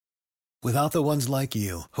Without the ones like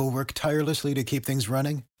you, who work tirelessly to keep things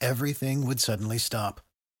running, everything would suddenly stop.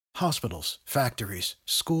 Hospitals, factories,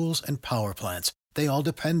 schools, and power plants, they all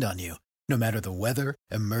depend on you. No matter the weather,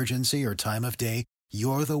 emergency, or time of day,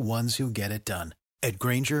 you're the ones who get it done. At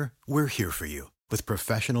Grainger, we're here for you with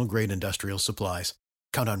professional-grade industrial supplies.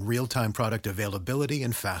 Count on real-time product availability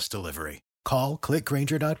and fast delivery. Call,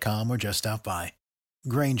 clickgrainger.com, or just stop by.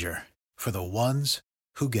 Grainger, for the ones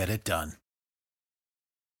who get it done.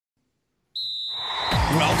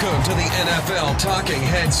 Welcome to the NFL Talking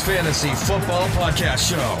Heads Fantasy Football Podcast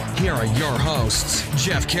Show. Here are your hosts,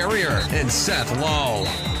 Jeff Carrier and Seth Lowe.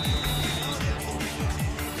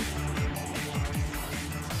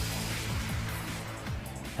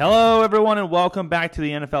 Hello, everyone, and welcome back to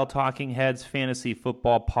the NFL Talking Heads Fantasy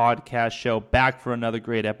Football Podcast Show. Back for another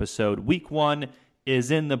great episode. Week 1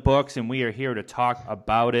 is in the books, and we are here to talk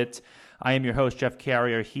about it. I am your host, Jeff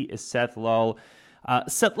Carrier. He is Seth Lowe.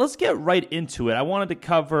 Seth, let's get right into it. I wanted to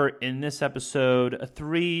cover in this episode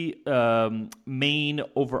three main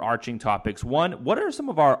overarching topics. One, what are some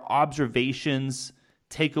of our observations,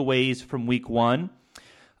 takeaways from week 1?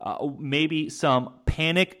 Maybe some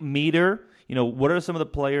panic meter. You know, what are some of the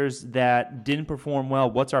players that didn't perform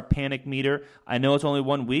well? What's our panic meter? I know it's only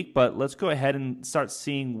 1 week, but let's go ahead and start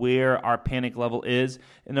seeing where our panic level is.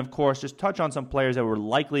 And, of course, just touch on some players that were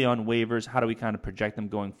likely on waivers. How do we kind of project them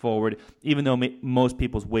going forward, even though most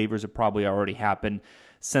people's waivers have probably already happened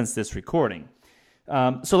since this recording.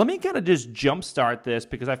 So let me kind of just jumpstart this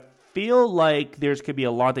because I feel like there's could be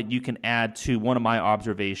a lot that you can add to one of my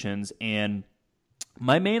observations. And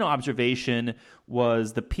my main observation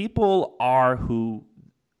was the people are who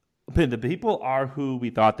we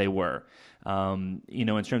thought they were.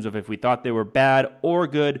 In terms of if we thought they were bad or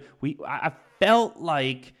good, I felt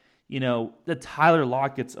like, the Tyler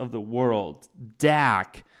Lockett's of the world,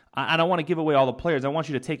 Dak. I don't want to give away all the players. I want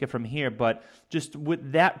you to take it from here, but just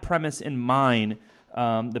with that premise in mind,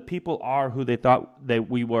 the people are who they thought that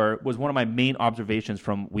we were was one of my main observations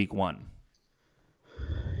from week 1.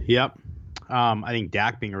 Yep. I think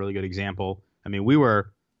Dak being a really good example. I mean,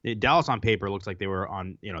 Dallas on paper looks like they were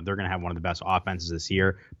on, they're going to have one of the best offenses this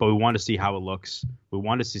year, but we wanted to see how it looks. We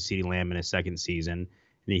wanted to see CeeDee Lamb in his second season,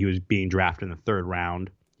 and he was being drafted in the third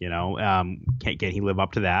round. Can he live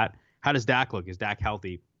up to that? How does Dak look? Is Dak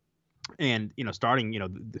healthy? And, starting,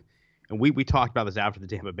 and we talked about this after the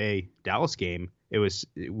Tampa Bay Dallas game. We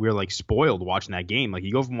were like spoiled watching that game. Like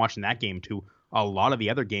you go from watching that game to a lot of the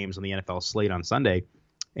other games on the NFL slate on Sunday.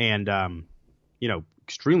 And,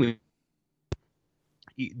 extremely.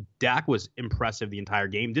 Dak was impressive the entire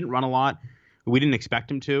game. Didn't run a lot. We didn't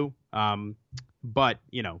expect him to. But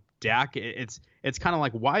Dak. It's kind of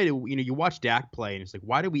like why do you watch Dak play and it's like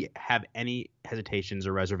why do we have any hesitations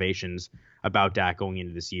or reservations about Dak going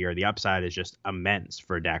into this year? The upside is just immense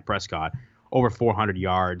for Dak Prescott. Over 400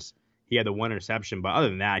 yards. He had the one interception, but other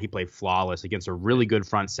than that, he played flawless against a really good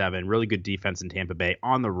front seven, really good defense in Tampa Bay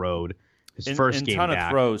on the road. His first game back. A ton of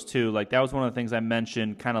throws, too. Like, that was one of the things I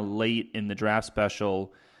mentioned kind of late in the draft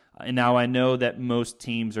special. And now I know that most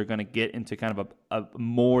teams are going to get into kind of a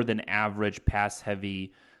more than average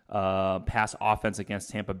pass-heavy pass offense against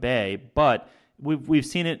Tampa Bay. But we've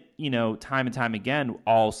seen it, time and time again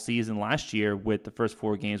all season last year with the first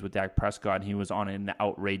 4 games with Dak Prescott. And he was on an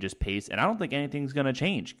outrageous pace. And I don't think anything's going to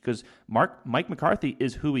change because Mike McCarthy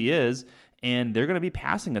is who he is. And they're going to be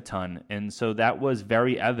passing a ton. And so that was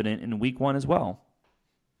very evident in week 1 as well.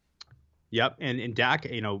 Yep. And Dak,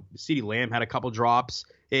 CeeDee Lamb had a couple drops.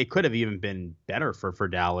 It could have even been better for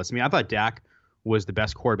Dallas. I mean, I thought Dak was the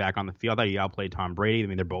best quarterback on the field. I thought he outplayed Tom Brady. I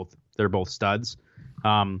mean, they're both studs.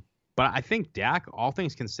 But I think Dak, all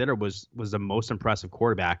things considered, was the most impressive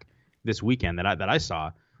quarterback this weekend that I saw.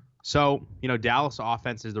 So, Dallas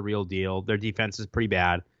offense is the real deal. Their defense is pretty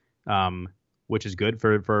bad. Which is good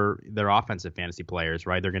for their offensive fantasy players,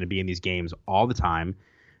 right? They're going to be in these games all the time.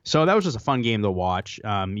 So that was just a fun game to watch.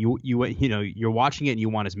 You're watching it and you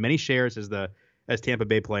want as many shares as Tampa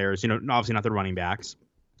Bay players, obviously not the running backs,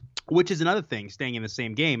 which is another thing staying in the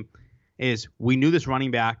same game is we knew this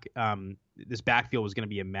running back, this backfield was going to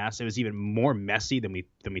be a mess. It was even more messy than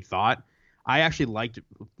we thought. I actually liked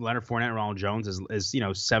Leonard Fournette and Ronald Jones as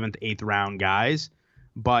 7th, 8th round guys,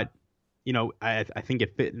 but I think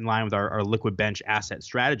it fit in line with our liquid bench asset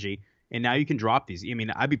strategy. And now you can drop these. I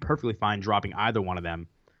mean, I'd be perfectly fine dropping either one of them.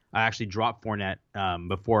 I actually dropped Fournette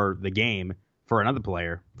before the game for another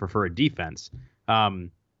player for a defense.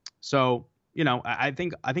 So I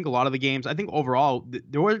think a lot of the games. I think overall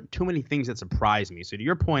there weren't too many things that surprised me. So to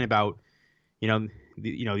your point about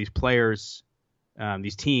these players,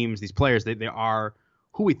 these teams, these players, they are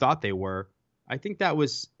who we thought they were. I think that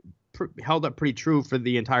was held up pretty true for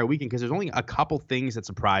the entire weekend because there's only a couple things that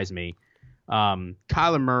surprised me.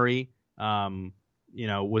 Kyler Murray,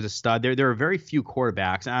 was a stud. There are very few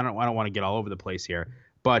quarterbacks. And I don't want to get all over the place here,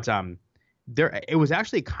 but it was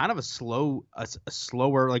actually kind of a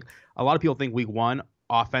slower. Like a lot of people think week one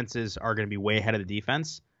offenses are going to be way ahead of the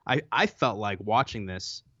defense. I felt like watching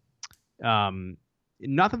this.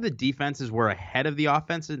 Not that the defenses were ahead of the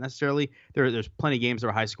offenses necessarily. There's plenty of games that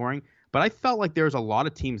were high scoring, but I felt like there was a lot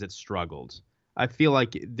of teams that struggled. I feel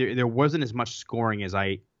like there wasn't as much scoring as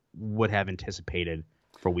I would have anticipated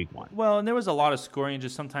for week one. Well, and there was a lot of scoring.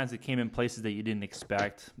 Just sometimes it came in places that you didn't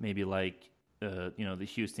expect. Maybe like the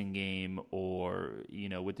Houston game, or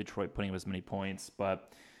with Detroit putting up as many points.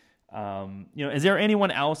 But is there anyone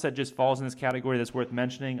else that just falls in this category that's worth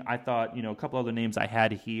mentioning? I thought a couple other names I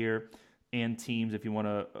had here. And teams, if you want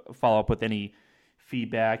to follow up with any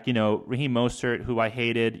feedback, Raheem Mostert, who I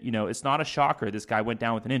hated, it's not a shocker. This guy went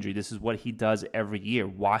down with an injury. This is what he does every year.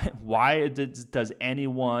 Why does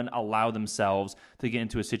anyone allow themselves to get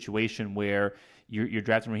into a situation where you're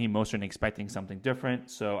drafting Raheem Mostert and expecting something different?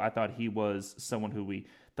 So I thought he was someone who we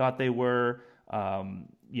thought they were.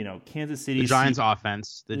 Kansas City. The Giants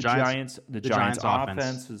offense. The Giants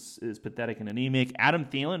offense is pathetic and anemic. Adam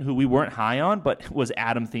Thielen, who we weren't high on, but was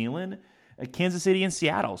Adam Thielen. Kansas City and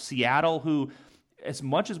Seattle. Seattle, who, as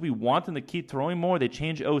much as we want them to keep throwing more, they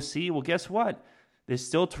change OC. Well, guess what? They're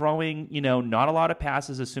still throwing, not a lot of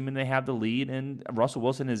passes, assuming they have the lead. And Russell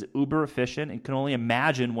Wilson is uber efficient and can only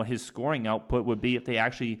imagine what his scoring output would be if they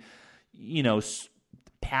actually,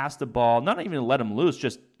 pass the ball. Not even let him loose,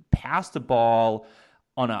 just pass the ball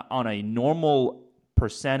on a normal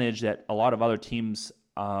percentage that a lot of other teams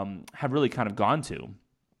have really kind of gone to.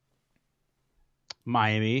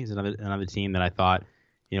 Miami is another team that I thought,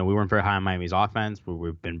 we weren't very high on Miami's offense.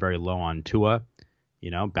 We've been very low on Tua.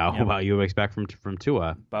 About you would expect from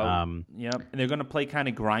Tua. Yep. And they're going to play kind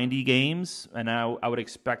of grindy games, and I would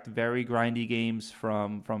expect very grindy games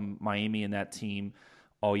from Miami and that team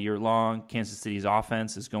all year long. Kansas City's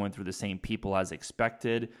offense is going through the same people as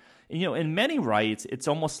expected. And, in many rights, it's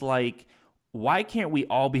almost like, why can't we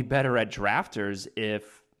all be better at drafters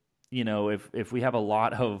if we have a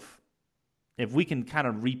lot of, if we can kind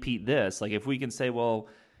of repeat this, like if we can say, well,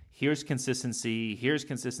 here's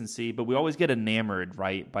consistency, but we always get enamored,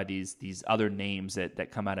 right, by these other names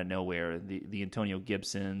that come out of nowhere, the Antonio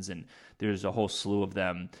Gibsons, and there's a whole slew of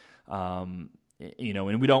them. And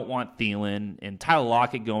we don't want Thielen and Tyler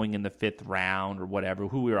Lockett going in the 5th round or whatever,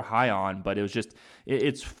 who we were high on, but it was just,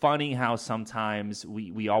 it's funny how sometimes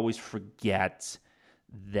we always forget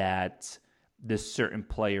that this certain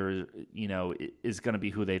player, is going to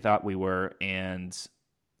be who they thought we were, and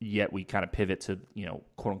yet we kind of pivot to,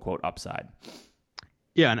 quote unquote upside.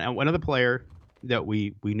 Yeah, and another player that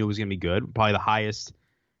we knew was going to be good, probably the highest,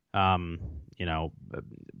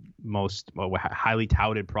 most highly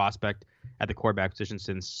touted prospect at the quarterback position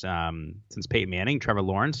since Peyton Manning, Trevor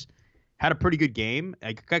Lawrence, had a pretty good game.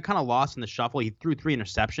 I got kind of lost in the shuffle. He threw 3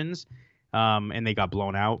 interceptions, and they got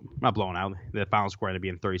blown out. Not blown out. The final score ended up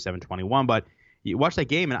being 37-21. But you watch that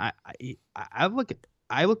game, and I looked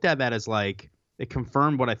at that as like, it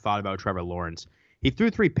confirmed what I thought about Trevor Lawrence. He threw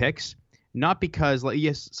 3 picks, not because, like,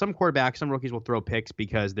 yes, some quarterbacks, some rookies will throw picks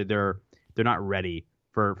because they're not ready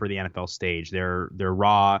for the NFL stage. They're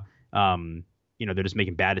raw. They're just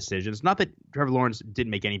making bad decisions. Not that Trevor Lawrence didn't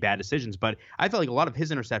make any bad decisions, but I felt like a lot of his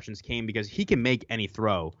interceptions came because he can make any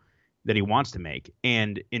throw that he wants to make,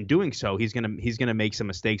 and in doing so, he's gonna make some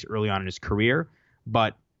mistakes early on in his career.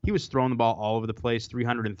 But he was throwing the ball all over the place,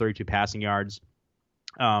 332 passing yards.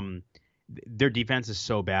 Their defense is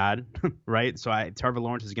so bad, right? So Trevor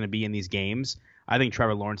Lawrence is going to be in these games. I think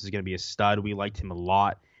Trevor Lawrence is going to be a stud. We liked him a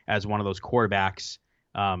lot as one of those quarterbacks,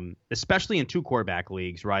 especially in 2 quarterback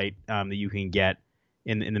leagues, right? That you can get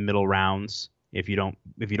in the middle rounds if you don't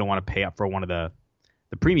want to pay up for one of the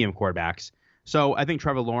premium quarterbacks. So I think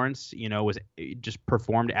Trevor Lawrence, was just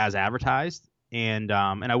performed as advertised. And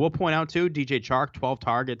I will point out too, DJ Chark, 12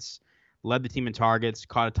 targets, led the team in targets,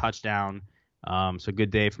 caught a touchdown. So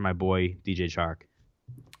good day for my boy DJ Chark.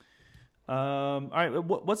 All right,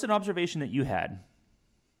 what's an observation that you had?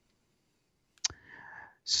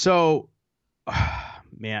 So,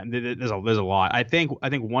 man, there's a lot. I think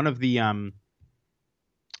one of the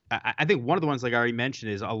I think one of the ones, like I already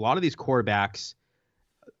mentioned, is a lot of these quarterbacks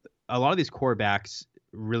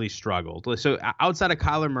really struggled. So outside of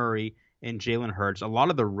Kyler Murray and Jalen Hurts, a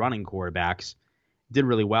lot of the running quarterbacks did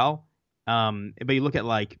really well. But you look at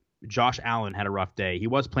like Josh Allen had a rough day. He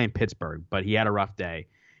was playing Pittsburgh, but he had a rough day.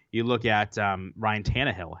 You look at Ryan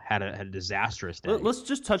Tannehill had a disastrous day. Let's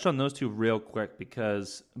just touch on those 2 real quick,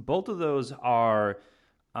 because both of those are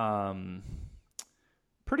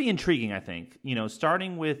pretty intriguing, I think.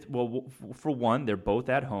 Starting with, well, for one, they're both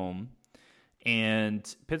at home,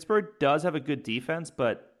 and Pittsburgh does have a good defense,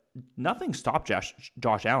 but nothing stopped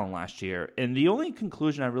Josh Allen last year. And the only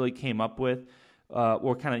conclusion I really came up with,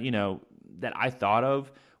 or kind of, that I thought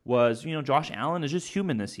of was, Josh Allen is just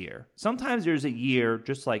human this year. Sometimes there's a year,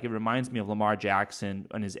 just like it reminds me of Lamar Jackson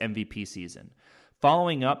on his MVP season.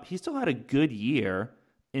 Following up, he still had a good year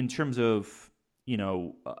in terms of,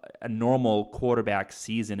 a normal quarterback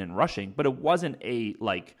season in rushing, but it wasn't a,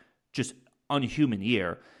 just unhuman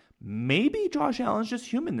year. Maybe Josh Allen's just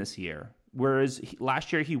human this year, whereas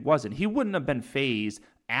last year he wasn't. He wouldn't have been phased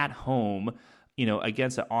at home,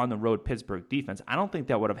 against an on-the-road Pittsburgh defense. I don't think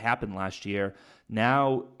that would have happened last year.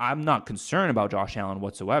 Now, I'm not concerned about Josh Allen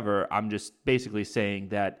whatsoever. I'm just basically saying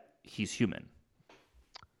that he's human.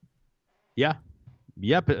 Yeah.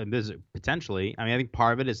 Yep, there's potentially. I think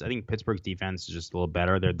part of it is I think Pittsburgh's defense is just a little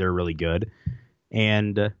better. They're really good.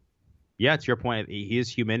 And, to your point, he is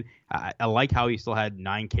human. I like how he still had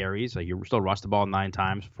 9 carries. Like, he still rushed the ball 9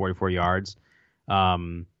 times, 44 yards.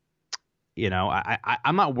 I'm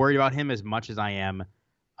not worried about him as much as I am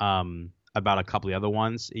about a couple of the other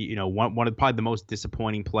ones. One of probably the most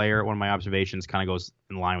disappointing player. One of my observations kind of goes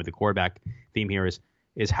in line with the quarterback theme here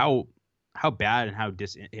is how bad and how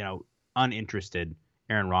uninterested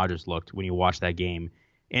Aaron Rodgers looked when you watched that game,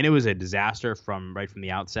 and it was a disaster right from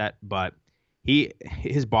the outset. But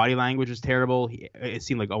his body language was terrible. It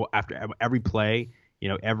seemed like after every play,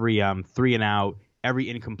 every 3 and out, every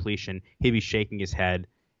incompletion, he'd be shaking his head.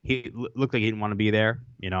 He looked like he didn't want to be there.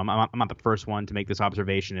 I'm not the first one to make this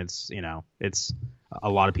observation. It's a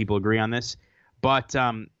lot of people agree on this, but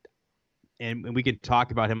and we could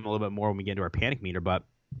talk about him a little bit more when we get into our panic meter. But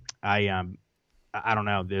I don't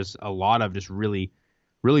know. There's a lot of just really,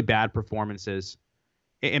 really bad performances,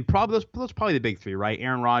 and probably those probably the big 3, right?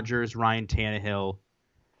 Aaron Rodgers, Ryan Tannehill,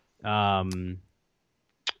 and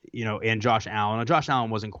Josh Allen. Now, Josh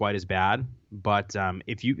Allen wasn't quite as bad, but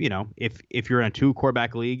if you're in a 2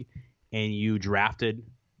 quarterback league and you drafted,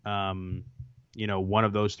 one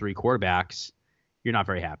of those 3 quarterbacks, you're not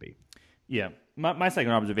very happy. Yeah, my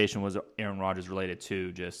second observation was Aaron Rodgers related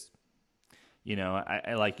to just.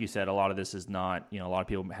 I like you said, a lot of this is not, a lot of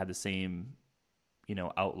people had the same,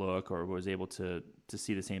 outlook or was able to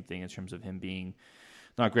see the same thing in terms of him being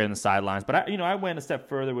not great on the sidelines. But I went a step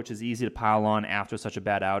further, which is easy to pile on after such a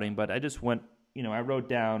bad outing. But I just went, I wrote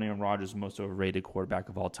down Aaron Rodgers, most overrated quarterback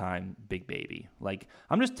of all time, big baby. Like,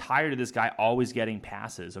 I'm just tired of this guy always getting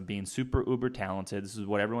passes, of being super uber talented. This is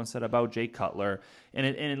what everyone said about Jay Cutler. And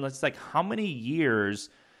it's like, how many years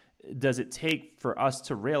does it take for us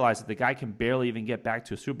to realize that the guy can barely even get back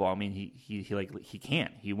to a Super Bowl? I mean, he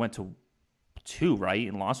can't. He went to 2, right,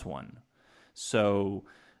 and lost 1. So,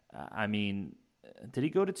 did he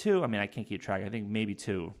go to 2? I can't keep track. I think maybe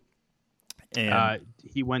 2. And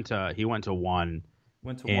he went to 1.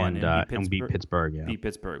 Went to 1 and beat Pittsburgh. Yeah, beat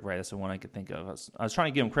Pittsburgh. Right, that's the one I could think of. I was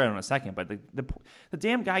trying to give him credit on a second, but the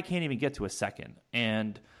damn guy can't even get to a second.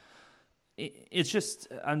 And it's just,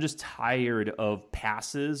 I'm just tired of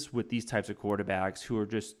passes with these types of quarterbacks who are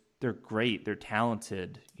just, they're great, they're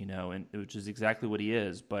talented, and which is exactly what he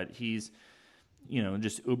is. But he's,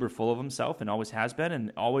 just uber full of himself and always has been,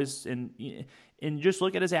 and always, and just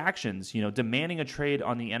look at his actions, demanding a trade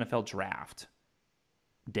on the NFL draft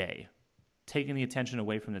day, taking the attention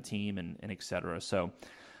away from the team and et cetera. So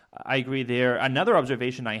I agree there. Another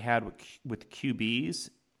observation I had with QBs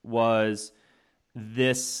was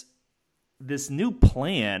this new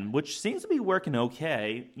plan, which seems to be working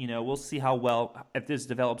okay. We'll see how well, if this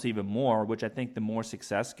develops even more, which I think the more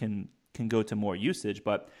success can go to more usage.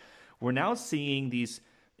 But we're now seeing these,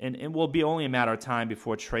 and it will be only a matter of time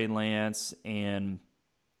before Trey Lance and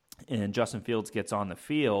Justin Fields gets on the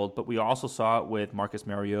field. But we also saw it with Marcus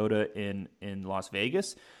Mariota in Las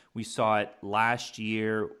Vegas. We saw it last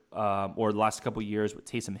year, or the last couple of years, with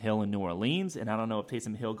Taysom Hill in New Orleans. And I don't know if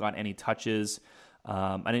Taysom Hill got any touches.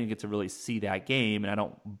 I didn't get to really see that game, and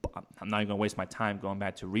I'm not even going to waste my time going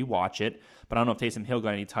back to rewatch it. But I don't know if Taysom Hill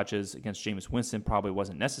got any touches against Jameis Winston. Probably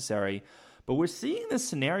wasn't necessary. But we're seeing this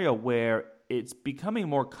scenario where it's becoming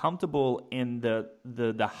more comfortable in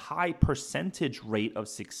the high percentage rate of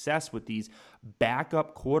success with these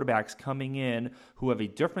backup quarterbacks coming in who have a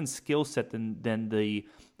different skill set than the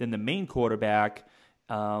main quarterback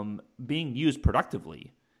being used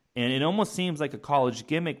productively. And it almost seems like a college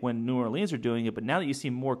gimmick when New Orleans are doing it, but now that you see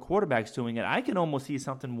more quarterbacks doing it, I can almost see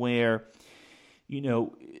something where,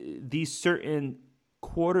 these certain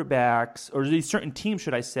quarterbacks, or these certain teams,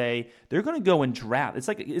 should I say, they're going to go and draft.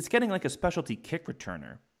 It's getting like a specialty kick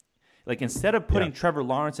returner. Like instead of putting Trevor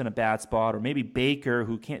Lawrence in a bad spot or maybe Baker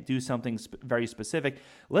who can't do something very specific,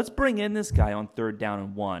 let's bring in this guy on 3rd down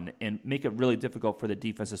and 1 and make it really difficult for the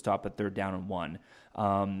defense to stop at 3rd down and 1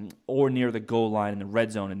 or near the goal line in the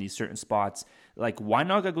red zone in these certain spots. Like, why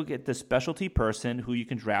not go get the specialty person who you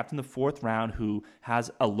can draft in the 4th round who has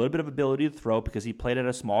a little bit of ability to throw because he played at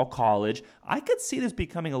a small college? I could see this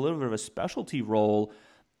becoming a little bit of a specialty role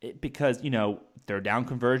because, 3rd down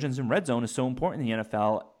conversions in red zone is so important in the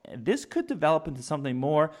NFL. This could develop into something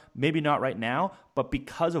more, maybe not right now, but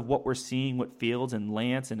because of what we're seeing with Fields and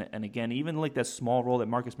Lance, and again, even like that small role that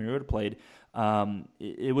Marcus Mariota played,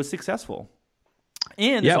 it was successful.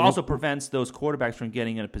 And this also prevents those quarterbacks from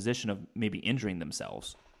getting in a position of maybe injuring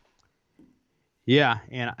themselves. Yeah,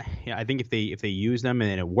 and I think if they use them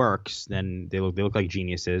and it works, then they look like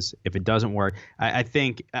geniuses. If it doesn't work, I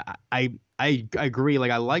think I agree.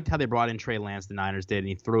 Like, I liked how they brought in Trey Lance, the Niners did, and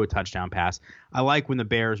he threw a touchdown pass. I like when the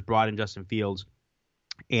Bears brought in Justin Fields,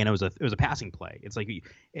 and it was a passing play. It's like,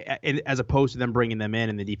 as opposed to them bringing them in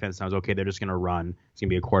and the defense knows, okay, they're just going to run. It's going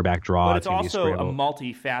to be a quarterback draw. But it's also a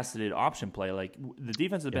multifaceted option play. Like, the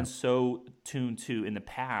defense has been so tuned to in the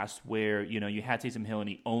past where, you had Taysom Hill and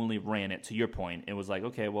he only ran it. To your point, it was like,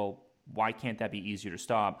 okay, well, why can't that be easier to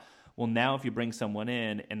stop? Well, now if you bring someone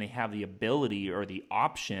in and they have the ability or the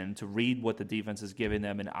option to read what the defense is giving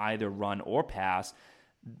them and either run or pass,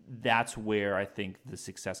 that's where I think the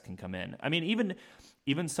success can come in. I mean,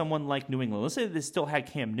 even someone like New England, let's say they still had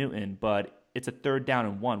Cam Newton, but it's a 3rd down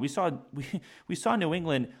and 1. We saw New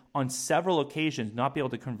England on several occasions not be able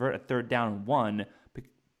to convert a 3rd down and 1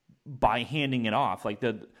 by handing it off. Like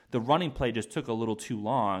the running play just took a little too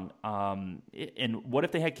long. And what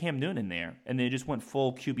if they had Cam Newton in there and they just went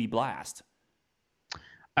full QB blast?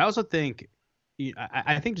 I also think,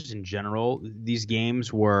 I think just in general, these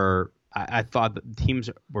games were, I thought that teams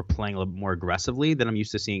were playing a little more aggressively than I'm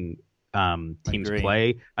used to seeing teams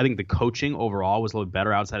play. I think the coaching overall was a little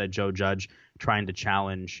better outside of Joe Judge trying to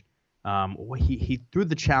challenge. He threw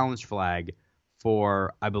the challenge flag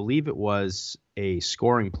for, I believe it was a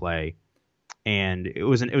scoring play, and it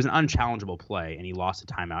was an unchallengeable play, and he lost a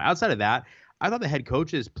timeout. Outside of that, I thought the head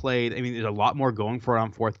coaches played. I mean, there's a lot more going for it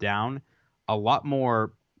on 4th down, a lot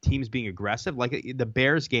more teams being aggressive. Like the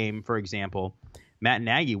Bears game, for example, Matt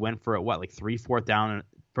Nagy went for like 3 4th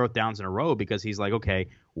downs in a row because he's like, okay,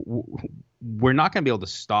 we're not going to be able to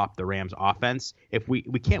stop the Rams offense if we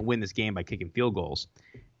can't win this game by kicking field goals.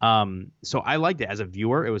 So I liked it as a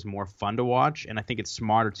viewer. It was more fun to watch, and I think it's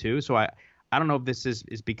smarter too. So I don't know if this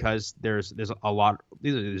is because there's a lot,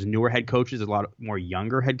 there's newer head coaches, there's a lot more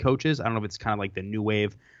younger head coaches. I don't know if it's kind of like the new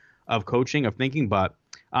wave of coaching, of thinking. But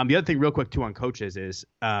the other thing real quick too on coaches is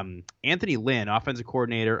Anthony Lynn, offensive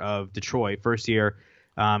coordinator of Detroit, first year.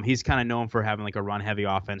 He's kind of known for having like a run-heavy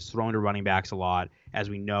offense, throwing to running backs a lot. As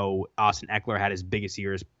we know, Austin Eckler had his biggest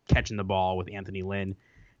years catching the ball with Anthony Lynn.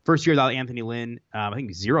 First year without Anthony Lynn, I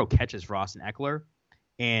think 0 catches for Austin Eckler.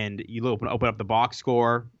 And you open up the box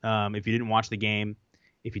score. If you didn't watch the game,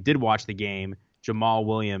 if you did watch the game, Jamal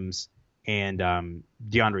Williams and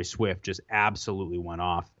DeAndre Swift just absolutely went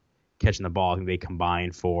off catching the ball. I think they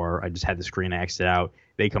combined for, I just had the screen, I exited out.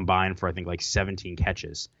 They combined for, I think, like 17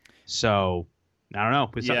 catches. So I don't know.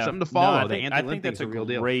 But something to follow. No, I think that's a real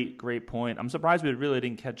great point. I'm surprised we really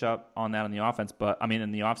didn't catch up on that on the offense,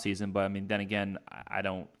 in the offseason. But then again, I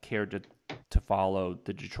don't care to follow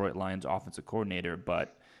the Detroit Lions offensive coordinator.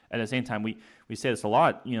 But at the same time, we say this a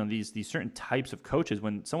lot. These certain types of coaches,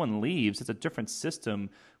 when someone leaves, it's a different system.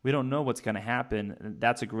 We don't know what's going to happen.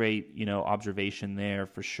 That's a great observation there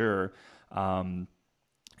for sure.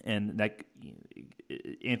 And that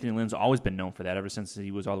Anthony Lynn's always been known for that ever since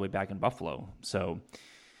he was all the way back in Buffalo. So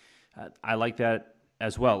I like that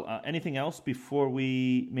as well. Anything else before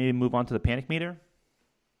we maybe move on to the panic meter?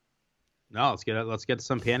 No, let's get to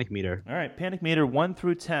some panic meter. All right, panic meter 1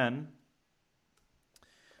 through 10.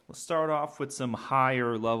 We'll start off with some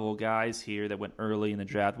higher level guys here that went early in the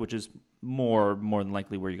draft, which is more than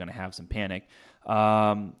likely where you're going to have some panic.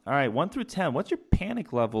 All right, 1 through 10. What's your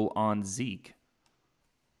panic level on Zeke?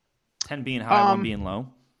 10 being high, 1 being low.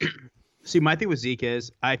 See, my thing with Zeke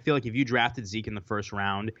is I feel like if you drafted Zeke in the first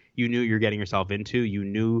round, you knew you're getting yourself into. You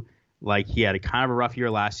knew like he had a kind of a rough year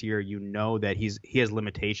last year. You know that he has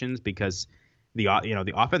limitations because the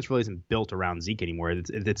offense really isn't built around Zeke anymore.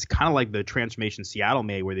 It's kind of like the transformation Seattle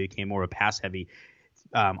made where they became more of a pass heavy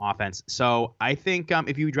offense. So I think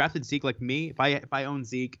if you drafted Zeke like me, if I own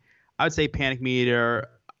Zeke, I would say panic meter.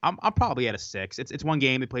 I'm probably at a 6. It's one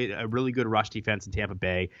game. They played a really good rush defense in Tampa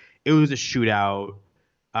Bay. It was a shootout.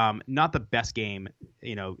 Not the best game,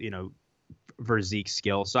 for Zeke's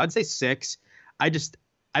skill. So I'd say 6.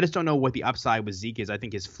 I just don't know what the upside with Zeke is. I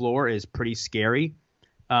think his floor is pretty scary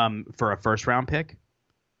for a first-round pick.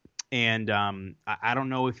 And I don't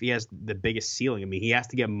know if he has the biggest ceiling. I mean, he has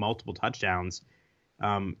to get multiple touchdowns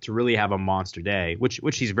to really have a monster day, which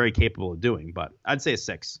he's very capable of doing. But I'd say a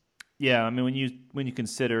 6. Yeah, I mean, when you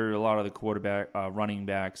consider a lot of the running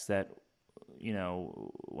backs that,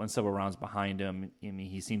 when several rounds behind him, I mean,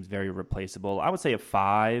 he seems very replaceable. I would say a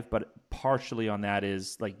 5, but partially on that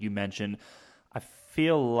is, like you mentioned, I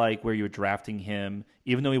feel like where you're drafting him,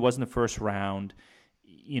 even though he wasn't the first round,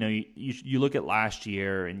 you look at last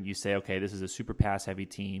year and you say, okay, this is a super pass-heavy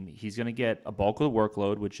team. He's going to get a bulk of the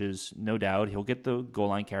workload, which is no doubt. He'll get the goal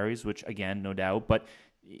line carries, which, again, no doubt. But,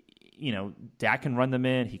 Dak can run them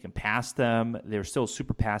in. He can pass them. They're still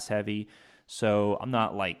super pass-heavy. So I'm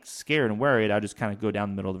not, scared and worried. I'll just kind of go down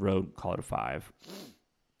the middle of the road, call it a 5.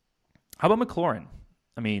 How about McLaurin?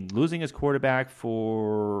 I mean, losing his quarterback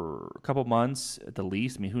for a couple months at the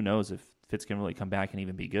least. I mean, who knows if Fitz can really come back and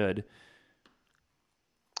even be good.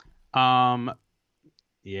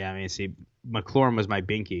 Yeah, I mean, see, McLaurin was my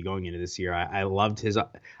binky going into this year. I loved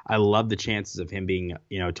the chances of him being,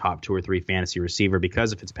 top 2 or 3 fantasy receiver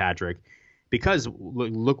because of Fitzpatrick. Because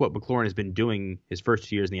look what McLaurin has been doing his first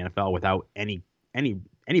 2 years in the NFL without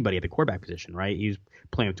anybody at the quarterback position, right? He was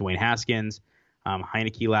playing with Dwayne Haskins,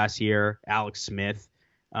 Heineke last year, Alex Smith.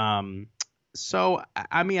 So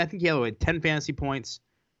I mean, I think he had 10 fantasy points.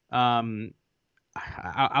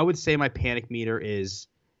 I would say my panic meter is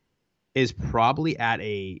probably at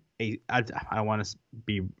I don't want to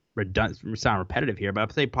be redundant, sound repetitive here, but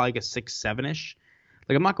I'd say probably like a 6-7-ish.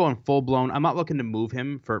 Like, I'm not going full blown. I'm not looking to move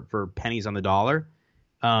him for pennies on the dollar,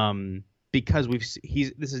 because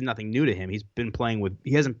this is nothing new to him. He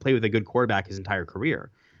hasn't played with a good quarterback his entire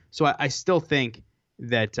career. So I still think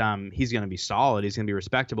that he's going to be solid. He's going to be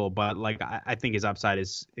respectable, but I think his upside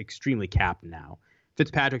is extremely capped now.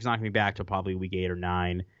 Fitzpatrick's not going to be back till probably week 8 or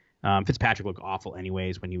 9. Fitzpatrick looked awful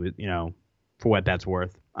anyways when he was, for what that's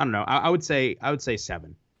worth. I don't know. I would say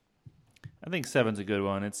 7. I think 7's a good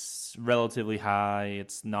one. It's relatively high.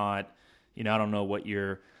 It's not, I don't know what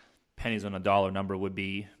your pennies on a dollar number would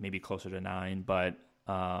be, maybe closer to 9, but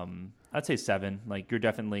I'd say 7. Like, you're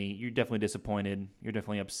definitely disappointed. You're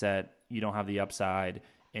definitely upset. You don't have the upside,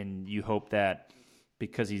 and you hope that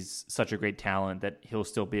because he's such a great talent that he'll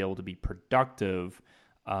still be able to be productive.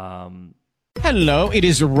 Hello, it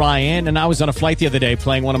is Ryan, and I was on a flight the other day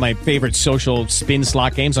playing one of my favorite social spin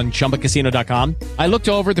slot games on ChumbaCasino.com. I looked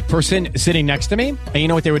over at the person sitting next to me, and you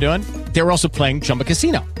know what they were doing? They were also playing Chumba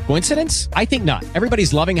Casino. Coincidence? I think not.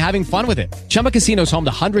 Everybody's loving having fun with it. Chumba Casino is home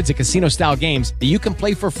to hundreds of casino-style games that you can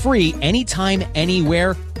play for free anytime,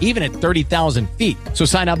 anywhere, even at 30,000 feet. So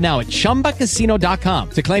sign up now at ChumbaCasino.com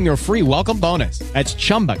to claim your free welcome bonus. That's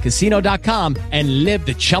ChumbaCasino.com and live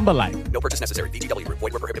the Chumba life. No purchase necessary. VGW. Void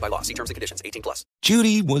where prohibited by law. See terms and conditions. 18+.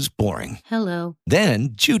 Judy was boring. Hello. Then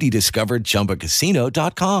Judy discovered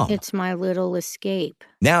ChumbaCasino.com. It's my little escape.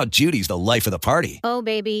 Now Judy's the life of the party. Oh,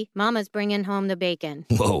 baby, mama's bringing home the bacon.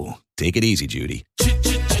 Whoa, take it easy, Judy.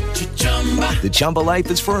 The Chumba life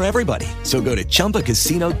is for everybody. So go to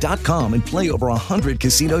ChumbaCasino.com and play over 100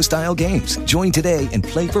 casino-style games. Join today and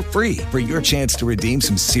play for free for your chance to redeem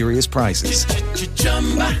some serious prizes.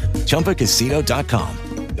 ChumbaCasino.com.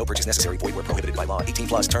 No purchase necessary. Void where prohibited by law.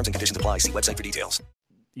 18+. Terms and conditions apply. See website for details.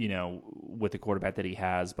 With the quarterback that he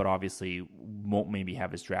has, but obviously won't maybe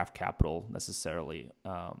have his draft capital necessarily,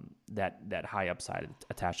 that high upside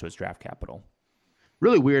attached to his draft capital.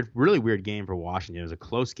 Really weird game for Washington. It was a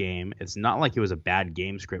close game. It's not like it was a bad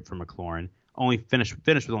game script for McLaurin. Only finished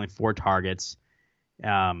with only 4 targets.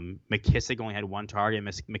 McKissick only had 1 target.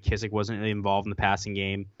 McKissick wasn't really involved in the passing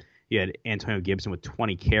game. You had Antonio Gibson with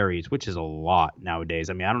 20 carries, which is a lot nowadays.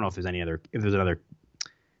 I mean, I don't know if there's another.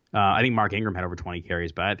 I think Mark Ingram had over 20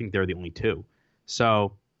 carries, but I think they're the only 2.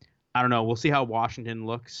 So I don't know. We'll see how Washington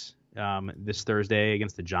looks this Thursday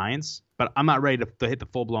against the Giants. But I'm not ready to hit the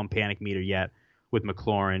full-blown panic meter yet with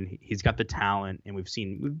McLaurin. He's got the talent, and we've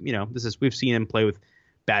seen him play with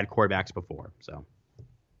bad quarterbacks before. So.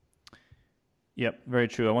 Yep, very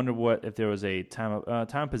true. I wonder if there was a time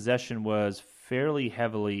of possession was fairly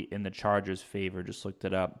heavily in the Chargers' favor. Just looked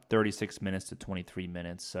it up, 36 minutes to 23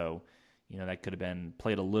 minutes. So, that could have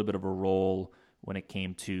played a little bit of a role when it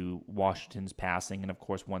came to Washington's passing. And of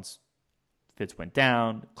course, once Fitz went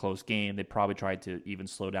down, close game, they probably tried to even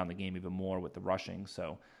slow down the game even more with the rushing.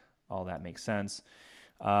 So all that makes sense.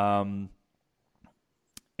 Aaron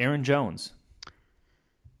Jones.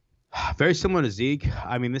 Very similar to Zeke.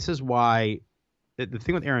 I mean, this is why the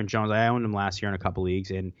thing with Aaron Jones, I owned him last year in a couple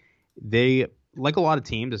leagues, and they, like a lot of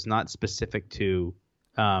teams, it's not specific to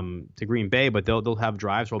to Green Bay, but they'll have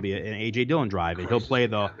drives. There'll be an AJ Dillon drive, and he'll play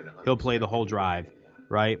the whole drive,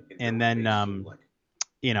 right? And then and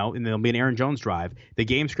there'll be an Aaron Jones drive. The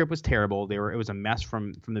game script was terrible. It was a mess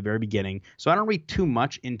from the very beginning. So I don't read too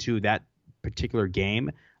much into that particular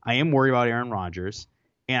game. I am worried about Aaron Rodgers,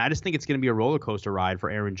 and I just think it's going to be a roller coaster ride for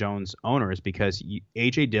Aaron Jones owners because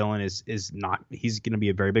AJ Dillon is not. He's going to be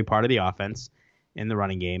a very big part of the offense in the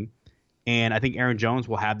running game. And I think Aaron Jones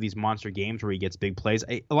will have these monster games where he gets big plays.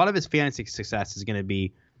 A lot of his fantasy success is going to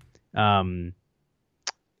be,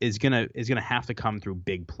 is going to have to come through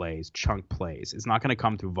big plays, chunk plays. It's not going to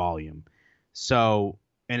come through volume. So,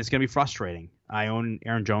 and it's going to be frustrating. I own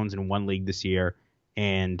Aaron Jones in one league this year,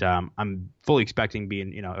 and I'm fully expecting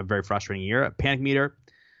being a very frustrating year. A panic meter,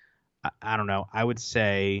 I don't know. I would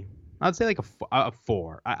say like a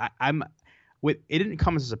 4. It didn't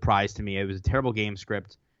come as a surprise to me. It was a terrible game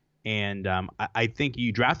script. And I think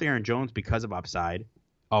you drafted Aaron Jones because of upside,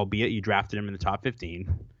 albeit you drafted him in the top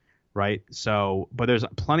 15, right? So, but there's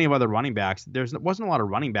plenty of other running backs. There wasn't a lot of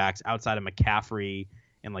running backs outside of McCaffrey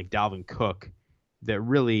and like Dalvin Cook that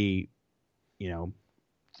really,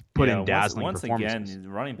 put in dazzling performances. Once again, the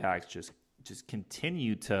running backs just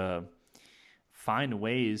continue to find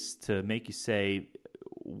ways to make you say,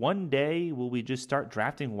 one day will we just start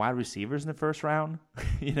drafting wide receivers in the first round?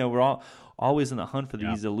 We're always in the hunt for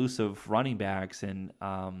these elusive running backs, and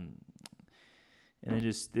they're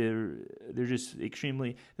just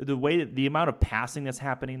extremely the amount of passing that's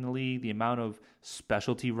happening in the league, the amount of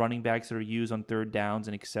specialty running backs that are used on third downs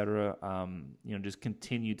and et cetera, just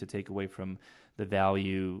continue to take away from the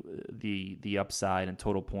value, the upside and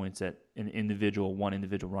total points that one individual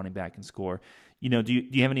running back can score. Do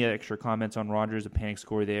you have any extra comments on Rodgers, a panic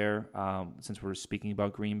score there? Since we're speaking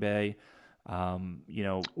about Green Bay,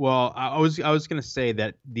 Well, I was going to say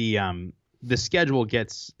that the schedule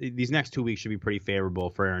these next 2 weeks should be pretty favorable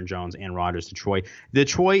for Aaron Jones and Rodgers.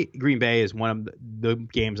 Detroit Green Bay is one of the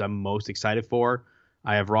games I'm most excited for.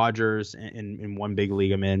 I have Rodgers in one big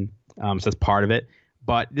league I'm in, so that's part of it.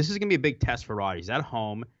 But this is going to be a big test for Rodgers. He's at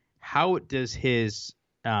home. How does his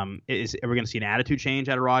are we going to see an attitude change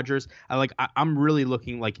out of Rodgers? I'm really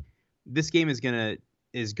looking like this game is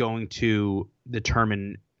going to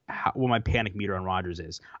determine what my panic meter on Rodgers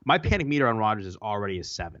is. My panic meter on Rodgers is already a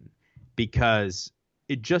 7 because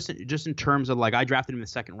it just in terms of I drafted him in the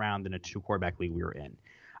second round in a 2 quarterback league we were in.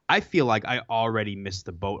 I feel like I already missed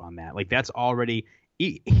the boat on that. That's already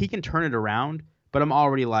he can turn it around, but I'm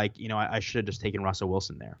already I should have just taken Russell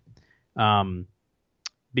Wilson there.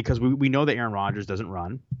 Because we know that Aaron Rodgers doesn't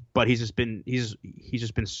run, but he's just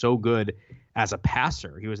been so good as a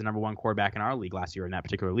passer. He was the number 1 quarterback in our league last year in that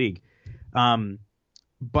particular league.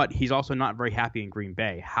 But he's also not very happy in Green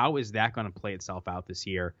Bay. How is that going to play itself out this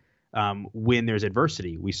year when there's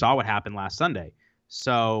adversity? We saw what happened last Sunday.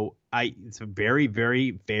 So it's a very,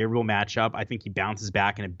 very favorable matchup. I think he bounces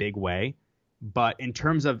back in a big way. But in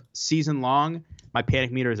terms of season long, my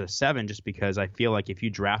panic meter is a 7 just because I feel like if you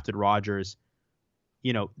drafted Rodgers,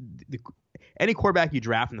 any quarterback you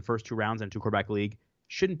draft in the first 2 rounds in a 2 quarterback league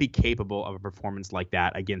shouldn't be capable of a performance like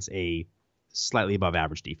that against a slightly above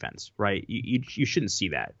average defense, right? You shouldn't see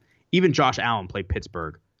that. Even Josh Allen played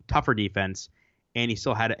Pittsburgh, tougher defense, and he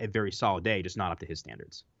still had a very solid day, just not up to his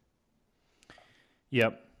standards.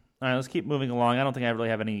 Yep. All right, let's keep moving along. I don't think I really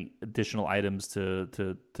have any additional items to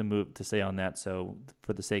say on that. So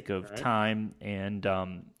for the sake of time and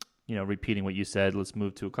repeating what you said, let's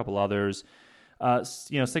move to a couple others.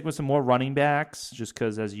 Stick with some more running backs, just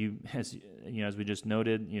because as we just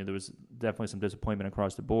noted, there was definitely some disappointment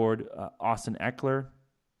across the board. Austin Eckler,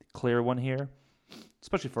 clear one here,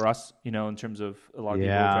 especially for us, in terms of a lot of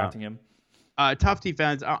people drafting him. Tough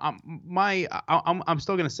defense. I'm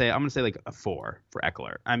still gonna say like a 4 for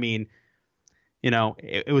Eckler. I mean,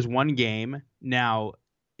 it was one game. Now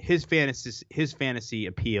his fantasy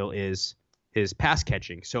appeal is his pass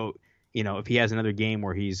catching. So if he has another game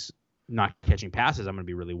where he's not catching passes, I'm going to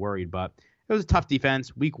be really worried. But it was a tough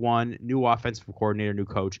defense. Week 1, new offensive coordinator, new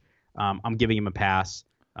coach. I'm giving him a pass.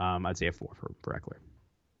 I'd say a 4 for Eckler.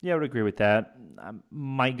 Yeah, I would agree with that. I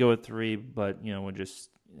might go with 3, but we're just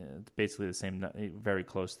it's basically the same, very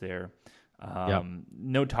close there.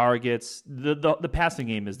 No targets. The passing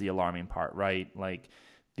game is the alarming part, right? Like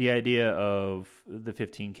the idea of the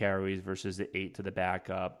 15 carries versus the 8 to the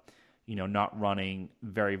backup. Not running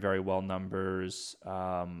very, very well numbers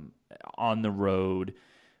on the road.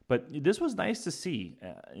 But this was nice to see.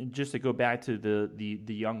 Just to go back to the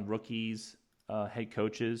young rookies, head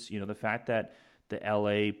coaches, the fact that the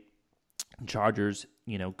LA Chargers,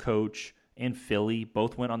 coach and Philly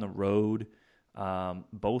both went on the road,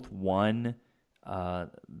 both won.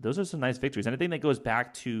 those are some nice victories. And I think that goes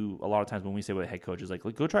back to a lot of times when we say with head coaches, like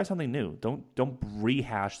go try something new. Don't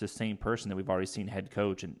rehash the same person that we've already seen head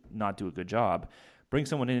coach and not do a good job. Bring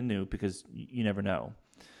someone in new because you never know.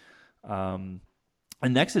 And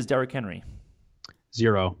next is Derrick Henry.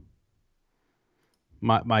 0.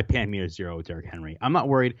 My pan meter is 0 with Derrick Henry. I'm not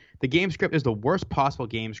worried. The game script is the worst possible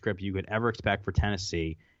game script you could ever expect for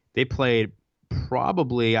Tennessee. They played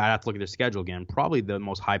probably, I'd have to look at their schedule again, probably the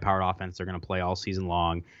most high-powered offense they're going to play all season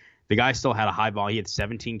long. The guy still had a high volume. He had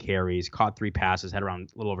 17 carries, caught 3 passes, had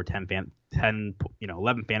around a little over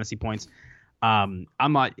 11 fantasy points.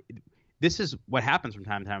 This is what happens from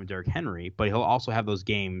time to time with Derrick Henry, but he'll also have those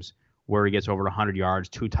games where he gets over 100 yards,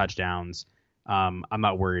 2 touchdowns. I'm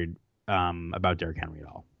not worried about Derrick Henry at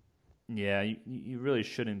all. Yeah, you really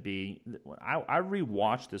shouldn't be. I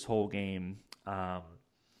rewatched this whole game.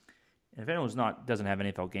 And if anyone doesn't have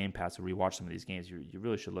NFL Game Pass to rewatch some of these games, you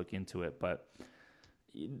really should look into it. But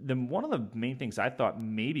one of the main things I thought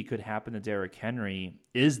maybe could happen to Derrick Henry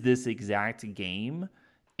is this exact game,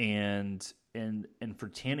 and for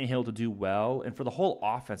Tannehill to do well, and for the whole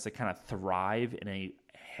offense to kind of thrive in a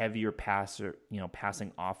heavier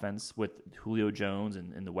passing offense with Julio Jones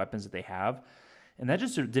and the weapons that they have. And that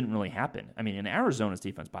just didn't really happen. I mean, and Arizona's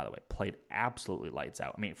defense, by the way, played absolutely lights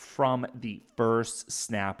out. I mean, from the first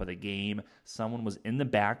snap of the game, someone was in the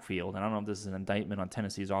backfield. And I don't know if this is an indictment on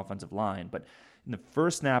Tennessee's offensive line, but in the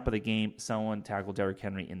first snap of the game, someone tackled Derrick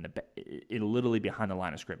Henry literally behind the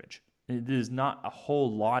line of scrimmage. There's not a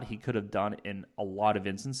whole lot he could have done in a lot of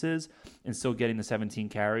instances and still getting the 17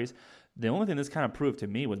 carries. The only thing this kind of proved to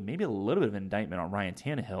me was maybe a little bit of an indictment on Ryan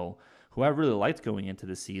Tannehill, who I really liked going into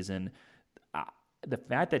the season. The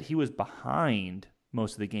fact that he was behind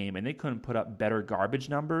most of the game and they couldn't put up better garbage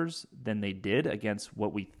numbers than they did against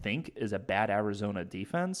what we think is a bad Arizona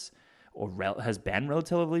defense or has been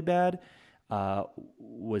relatively bad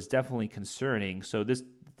was definitely concerning. So this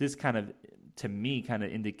kind of, to me, kind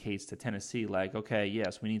of indicates to Tennessee, like, okay,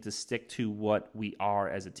 yes, we need to stick to what we are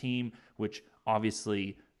as a team, which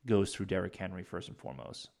obviously goes through Derrick Henry first and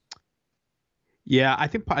foremost. Yeah, I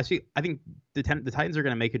think the Titans are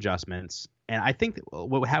going to make adjustments, and I think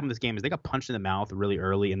what happened in this game is they got punched in the mouth really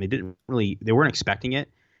early, and they weren't expecting it,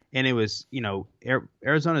 and it was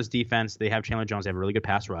Arizona's defense. They have Chandler Jones. They have a really good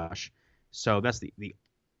pass rush, so that's the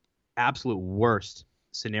absolute worst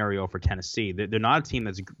scenario for Tennessee. They're not a team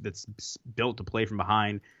that's built to play from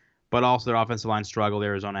behind, but also their offensive line struggled.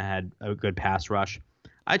 Arizona had a good pass rush.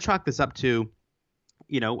 I chalk this up to,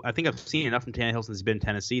 I think I've seen enough from Tannehill since he's been in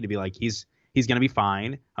Tennessee to be like he's going to be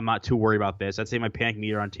fine. I'm not too worried about this. I'd say my panic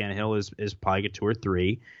meter on Tannehill is probably a 2 or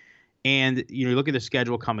 3. And you look at their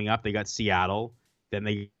schedule coming up. They got Seattle, then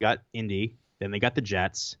they got Indy, then they got the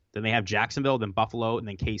Jets, then they have Jacksonville, then Buffalo, and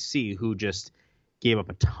then KC, who just gave up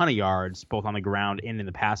a ton of yards both on the ground and in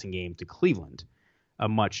the passing game to Cleveland, a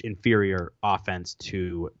much inferior offense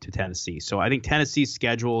to Tennessee. So I think Tennessee's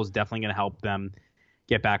schedule is definitely going to help them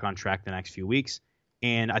get back on track the next few weeks.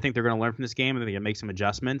 And I think they're going to learn from this game, and they're going to make some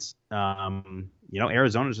adjustments.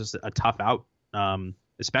 Arizona's just a tough out,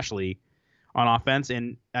 especially on offense.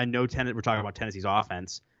 And I know we're talking about Tennessee's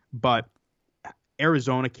offense, but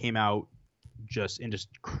Arizona came out just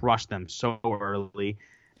crushed them so early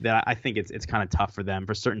that I think it's kind of tough for them,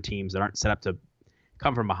 for certain teams that aren't set up to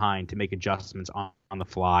come from behind, to make adjustments on the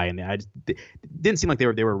fly. And it didn't seem like they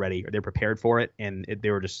were ready or they were prepared for it, and they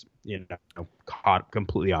were just caught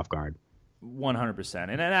completely off guard. 100%.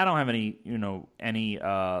 And I don't have any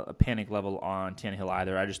panic level on Tannehill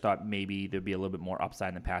either. I just thought maybe there'd be a little bit more upside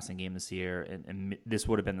in the passing game this year, and this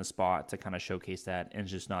would have been the spot to kind of showcase that, and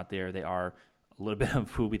it's just not there. They are a little bit of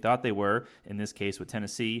who we thought they were, in this case with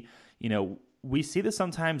Tennessee. We see this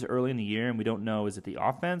sometimes early in the year, and we don't know, is it the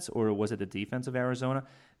offense or was it the defense of Arizona?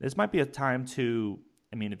 This might be a time to,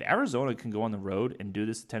 if Arizona can go on the road and do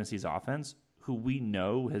this to Tennessee's offense, who we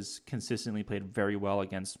know has consistently played very well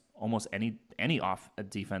against almost any off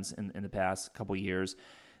defense in the past couple of years.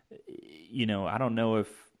 I don't know if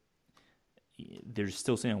they're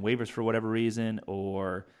still sitting on waivers for whatever reason,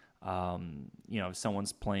 or if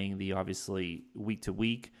someone's playing the obviously week to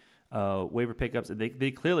week waiver pickups.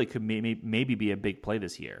 They clearly could maybe be a big play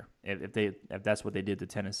this year if that's what they did to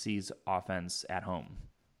Tennessee's offense at home.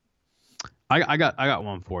 I got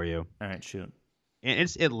one for you. All right, shoot. And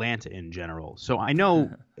it's Atlanta in general. So I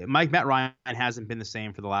know Matt Ryan hasn't been the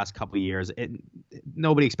same for the last couple of years.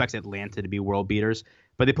 Nobody expects Atlanta to be world beaters,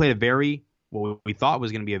 but they played what we thought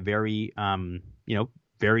was going to be a very,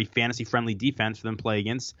 very fantasy-friendly defense for them to play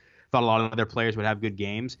against. Thought a lot of their players would have good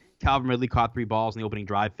games. Calvin Ridley caught 3 balls in the opening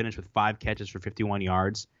drive, finished with 5 catches for 51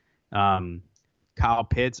 yards. Kyle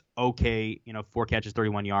Pitts, 4 catches,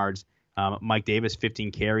 31 yards. Mike Davis,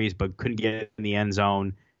 15 carries, but couldn't get in the end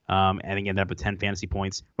zone. And ended up with 10 fantasy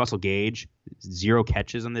points. Russell Gage, 0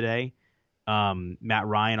 catches on the day. Matt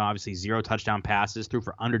Ryan, obviously 0 touchdown passes, threw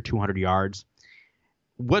for under 200 yards.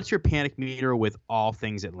 What's your panic meter with all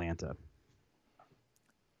things Atlanta?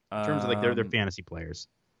 In terms of like their fantasy players.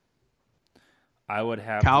 I would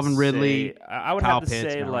have Calvin to Ridley. Say, I would Kyle have to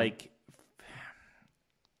Pitts, say, no. like,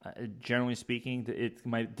 generally speaking, it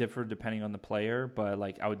might differ depending on the player, but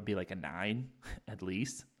like I would be like a 9 at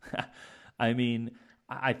least. I mean,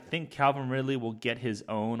 I think Calvin Ridley will get his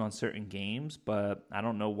own on certain games, but I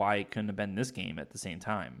don't know why it couldn't have been this game at the same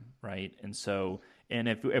time, right? And so, and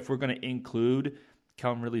if we're going to include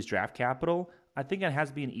Calvin Ridley's draft capital, I think it has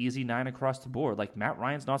to be an easy 9 across the board. Like Matt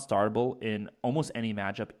Ryan's not startable in almost any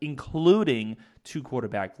matchup, including 2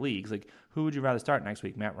 quarterback leagues. Like who would you rather start next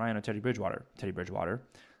week, Matt Ryan or Teddy Bridgewater? Teddy Bridgewater.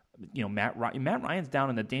 You know, Matt Ryan's down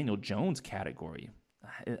in the Daniel Jones category.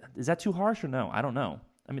 Is that too harsh or no? I don't know.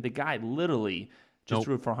 I mean, the guy literally just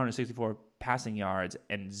threw for 164 passing yards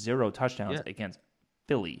and 0 touchdowns against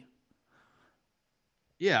Philly.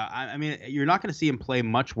 Yeah, I mean, you're not going to see him play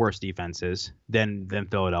much worse defenses than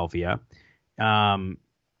Philadelphia.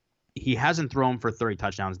 He hasn't thrown for 30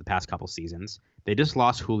 touchdowns the past couple seasons. They just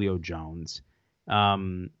lost Julio Jones.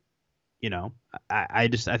 You know, I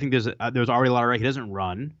think there's already a lot of he doesn't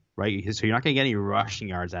run, right? So you're not going to get any rushing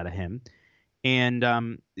yards out of him. And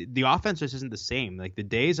the offense just isn't the same. Like the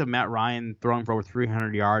days of Matt Ryan throwing for over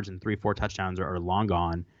 300 yards and 3-4 touchdowns are long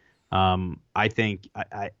gone. I think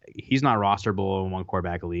he's not rosterable in 1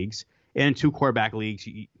 quarterback leagues. And in 2 quarterback leagues,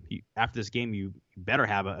 after this game, you better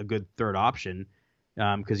have a good third option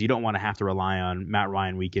because you don't want to have to rely on Matt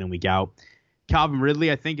Ryan week in and week out. Calvin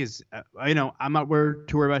Ridley, I think, is I'm not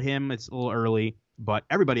too worried about him. It's a little early, but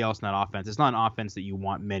everybody else in that offense, it's not an offense that you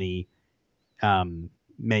want many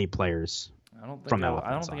players. I don't think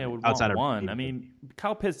I would want one. I mean,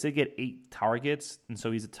 Kyle Pitts did get 8 targets, and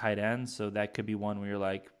so he's a tight end. So that could be one where you're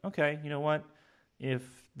like, okay, you know what? If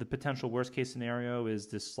the potential worst case scenario is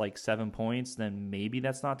this like 7 points, then maybe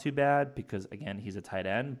that's not too bad because again, he's a tight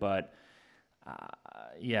end. But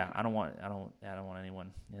yeah, I don't want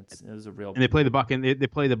anyone. It was a real. And they play they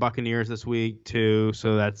play the Buccaneers this week too,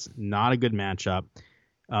 so that's not a good matchup.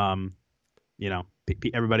 You know,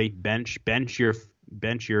 everybody bench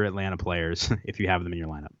your Atlanta players if you have them in your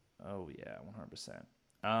lineup. Oh yeah,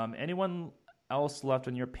 100%. Anyone else left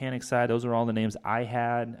on your panic side? Those are all the names I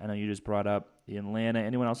had. I know you just brought up the Atlanta.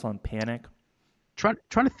 Anyone else on panic? Trying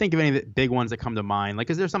to think of any of the big ones that come to mind. Like,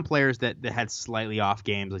 'cause there's some players that had slightly off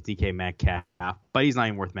games, like DK Metcalf, but he's not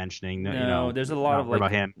even worth mentioning. No, there's a lot of like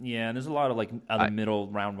about him. Yeah, and there's a lot of like other middle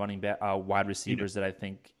round wide receivers that I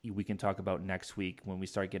think we can talk about next week when we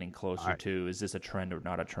start getting closer to is this a trend or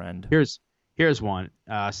not a trend? Here's one,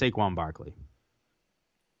 Saquon Barkley.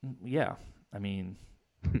 Yeah, I mean,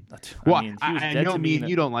 I know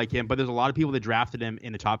you don't like him, but there's a lot of people that drafted him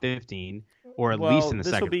in the top 15 or at least in the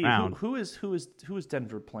second round. Who is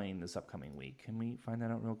Denver playing this upcoming week? Can we find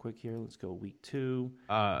that out real quick here? Let's go week 2.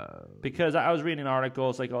 Because I was reading an article.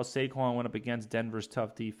 It's like, Saquon went up against Denver's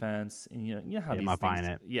tough defense, and you know how these things. Buying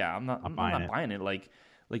it. Yeah, I'm not buying it. Like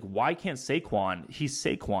why can't Saquon? He's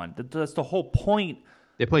Saquon. That's the whole point.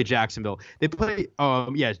 They play Jacksonville. They play.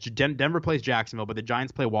 Denver plays Jacksonville, but the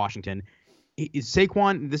Giants play Washington.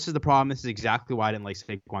 Saquon, this is the problem. This is exactly why I didn't like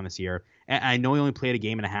Saquon this year. And I know he only played a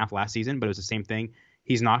game and a half last season, but it was the same thing.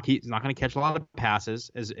 He's not going to catch a lot of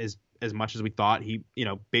passes as much as we thought. He,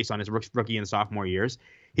 based on his rookie and sophomore years,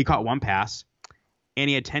 he caught 1 pass, and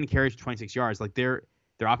he had 10 carries for 26 yards. Like their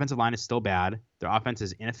offensive line is still bad. Their offense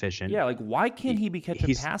is inefficient. Yeah, like why can't he be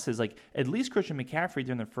catching passes? Like at least Christian McCaffrey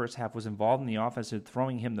during the first half was involved in the offense and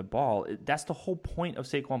throwing him the ball. That's the whole point of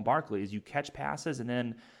Saquon Barkley is you catch passes and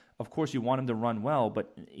then. Of course, you want him to run well,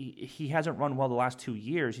 but he hasn't run well the last 2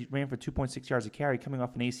 years. He ran for 2.6 yards a carry coming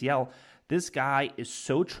off an ACL. This guy is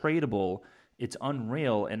so tradable. It's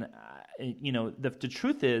unreal. And, the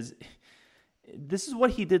truth is, this is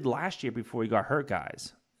what he did last year before he got hurt,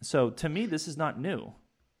 guys. So, to me, this is not new.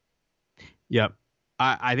 Yep.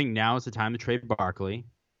 I think now is the time to trade Barkley.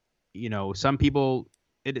 Some people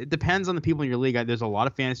 – it depends on the people in your league. There's a lot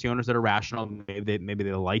of fantasy owners that are rational. Maybe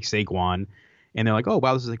they like Saquon. And they're like, oh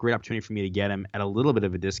wow, this is a great opportunity for me to get him at a little bit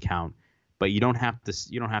of a discount, but you don't have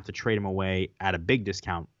to trade him away at a big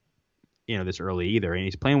discount, this early either. And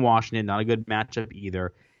he's playing Washington, not a good matchup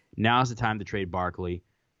either. Now's the time to trade Barkley.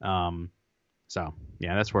 So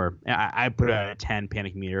yeah, that's where I put a 10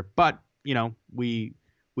 panic meter. But we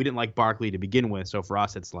didn't like Barkley to begin with, so for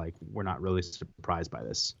us, it's like we're not really surprised by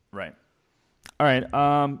this. Right. All right,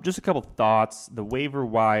 just a couple thoughts. The waiver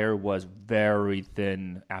wire was very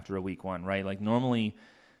thin after a week 1, right? Like normally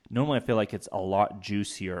normally I feel like it's a lot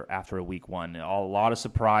juicier after a week one. A lot of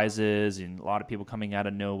surprises and a lot of people coming out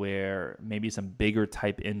of nowhere, maybe some bigger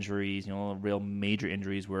type injuries, real major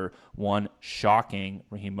injuries were one shocking,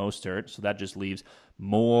 Raheem Mostert. So that just leaves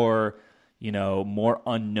more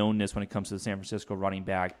unknownness when it comes to the San Francisco running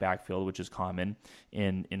backfield, which is common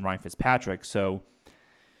in Ryan Fitzpatrick. So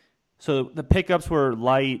the pickups were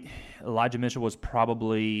light. Elijah Mitchell was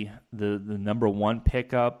probably the number one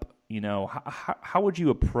pickup. How would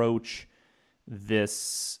you approach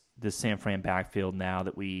this San Fran backfield now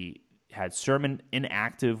that we had Sermon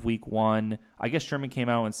inactive week one? I guess Sherman came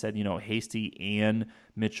out and said, Hasty and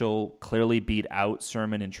Mitchell clearly beat out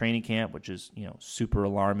Sermon in training camp, which is, super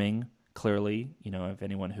alarming, clearly, of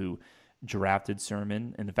anyone who drafted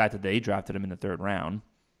Sermon and the fact that they drafted him in the third round.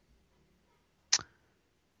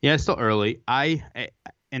 Yeah, it's still early.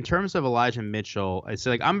 In terms of Elijah Mitchell, I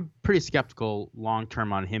say I'm pretty skeptical long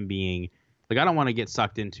term on him being I don't want to get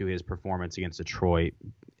sucked into his performance against Detroit.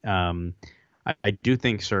 I do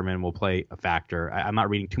think Sermon will play a factor. I'm not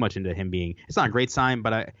reading too much into him being. It's not a great sign,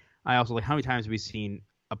 but I also how many times have we seen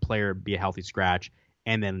a player be a healthy scratch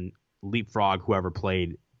and then leapfrog whoever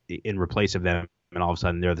played in replace of them, and all of a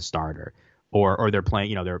sudden they're the starter, or they're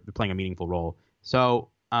playing they're playing a meaningful role. So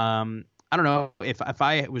I don't know if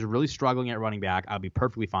I was really struggling at running back, I'd be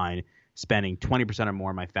perfectly fine spending 20% or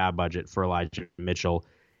more of my fab budget for Elijah Mitchell.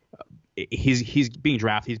 He's being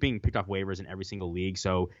drafted. He's being picked off waivers in every single league.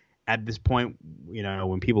 So at this point,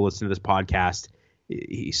 when people listen to this podcast,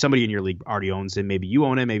 somebody in your league already owns him. Maybe you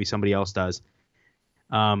own him. Maybe somebody else does.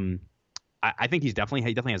 I think he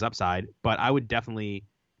definitely has upside, but I would definitely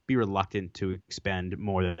be reluctant to expend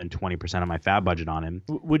more than 20% of my fab budget on him.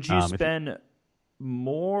 Would you spend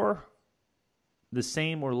more, the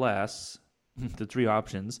same, or less, the three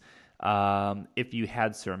options, if you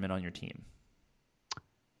had Sermon on your team?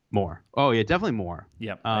 More. Oh, yeah, definitely more.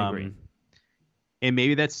 Yep, I agree. And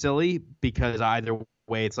maybe that's silly because either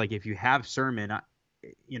way, it's if you have Sermon,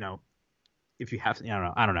 if you have,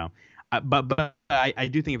 I don't know. But I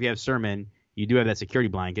do think if you have Sermon, you do have that security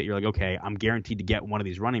blanket. You're okay, I'm guaranteed to get one of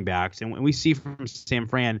these running backs. And what we see from San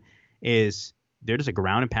Fran is they're just a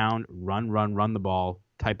ground and pound, run the ball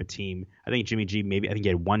type of team. I think Jimmy G he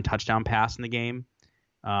had one touchdown pass in the game.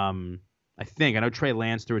 I know Trey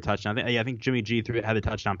Lance threw a touchdown. I think Jimmy G had a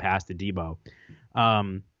touchdown pass to Debo.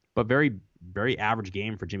 But very, very average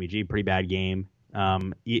game for Jimmy G. Pretty bad game.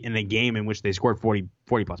 In a game in which they scored 40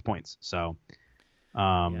 plus points. So,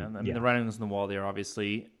 the writing's on the wall there,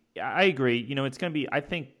 obviously. Yeah, I agree. It's going to be, I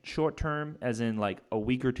think, short term, as in a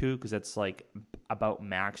week or two, because that's about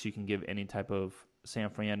max you can give any type of San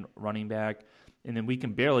Fran running back. And then we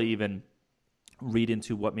can barely even read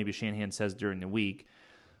into what maybe Shanahan says during the week.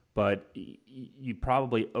 But you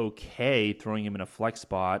probably okay throwing him in a flex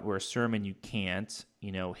spot, where Sermon you can't.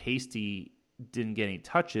 Hasty didn't get any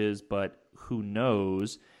touches, but who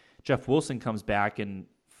knows? Jeff Wilson comes back in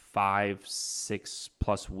 5-6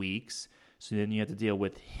 plus weeks, so then you have to deal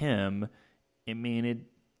with him. I mean,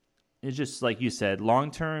 it's just like you said,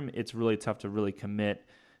 long term, it's really tough to really commit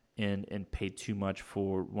and pay too much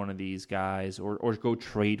for one of these guys, or go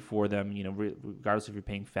trade for them. Regardless if you're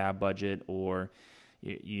paying fab budget or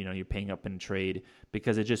you're paying up in trade,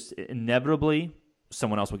 because it just inevitably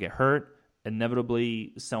someone else will get hurt.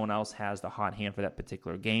 Inevitably, someone else has the hot hand for that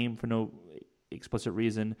particular game for no explicit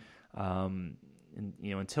reason. And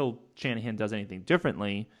until Shanahan does anything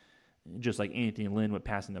differently, just like Anthony Lynn with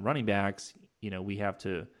passing the running backs, we have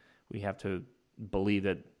to believe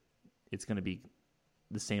that it's going to be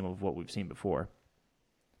the same of what we've seen before.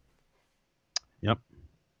 Yep.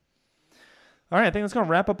 All right, I think that's going to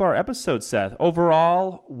wrap up our episode, Seth.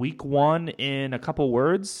 Overall, week one, in a couple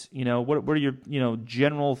words, what are your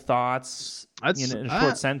general thoughts in a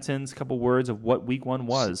short sentence, couple words of what week one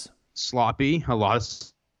was? Sloppy, a lot of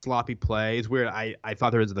sloppy play. It's weird. I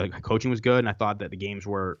thought the coaching was good, and I thought that the games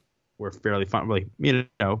were fairly fun. Really,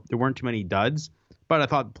 there weren't too many duds, but I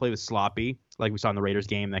thought the play was sloppy. Like we saw in the Raiders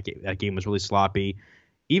game, that game was really sloppy.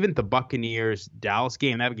 Even the Buccaneers-Dallas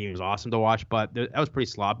game, that game was awesome to watch, but that was pretty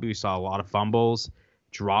sloppy. We saw a lot of fumbles,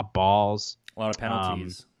 drop balls. A lot of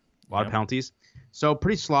penalties. Of penalties. So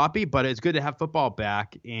pretty sloppy, but it's good to have football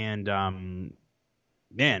back. And,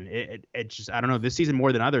 man, it just, I don't know, this season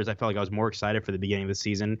more than others, I felt like I was more excited for the beginning of the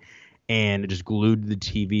season, and it just glued to the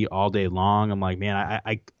TV all day long. I'm like, man,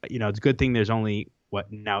 I it's a good thing there's only,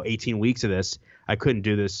 18 weeks of this. I couldn't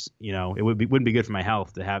do this, it wouldn't be good for my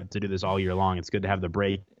health to have to do this all year long. It's good to have the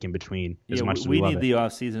break in between as much as we love need the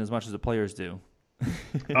off season as much as the players do.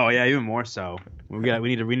 Oh yeah, even more so. We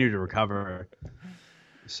need to recover.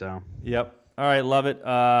 So. Yep. All right, love it.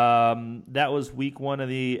 That was week one of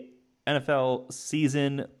the NFL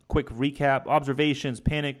season, quick recap, observations,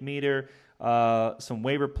 panic meter, some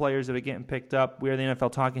waiver players that are getting picked up. We are the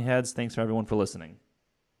NFL Talking Heads. Thanks for everyone for listening.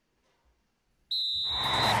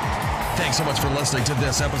 Thanks so much for listening to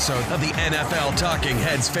this episode of the NFL Talking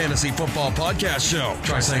Heads Fantasy Football Podcast Show.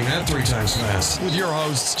 Try saying that 3 times fast. With your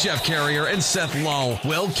hosts, Jeff Carrier and Seth Lowe.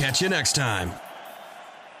 We'll catch you next time.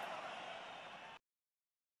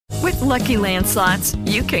 With Lucky Land Slots,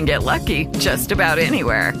 you can get lucky just about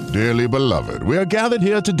anywhere. Dearly beloved, we are gathered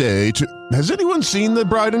here today to... Has anyone seen the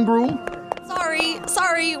bride and groom?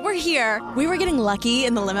 Sorry, we're here. We were getting lucky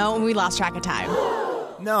in the limo and we lost track of time.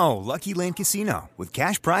 No, Lucky Land Casino, with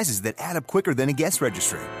cash prizes that add up quicker than a guest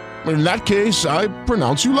registry. In that case, I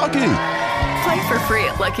pronounce you lucky. Play for free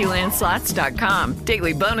at LuckyLandSlots.com.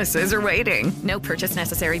 Daily bonuses are waiting. No purchase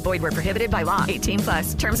necessary. Void where prohibited by law.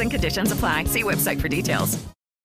 18+. Terms and conditions apply. See website for details.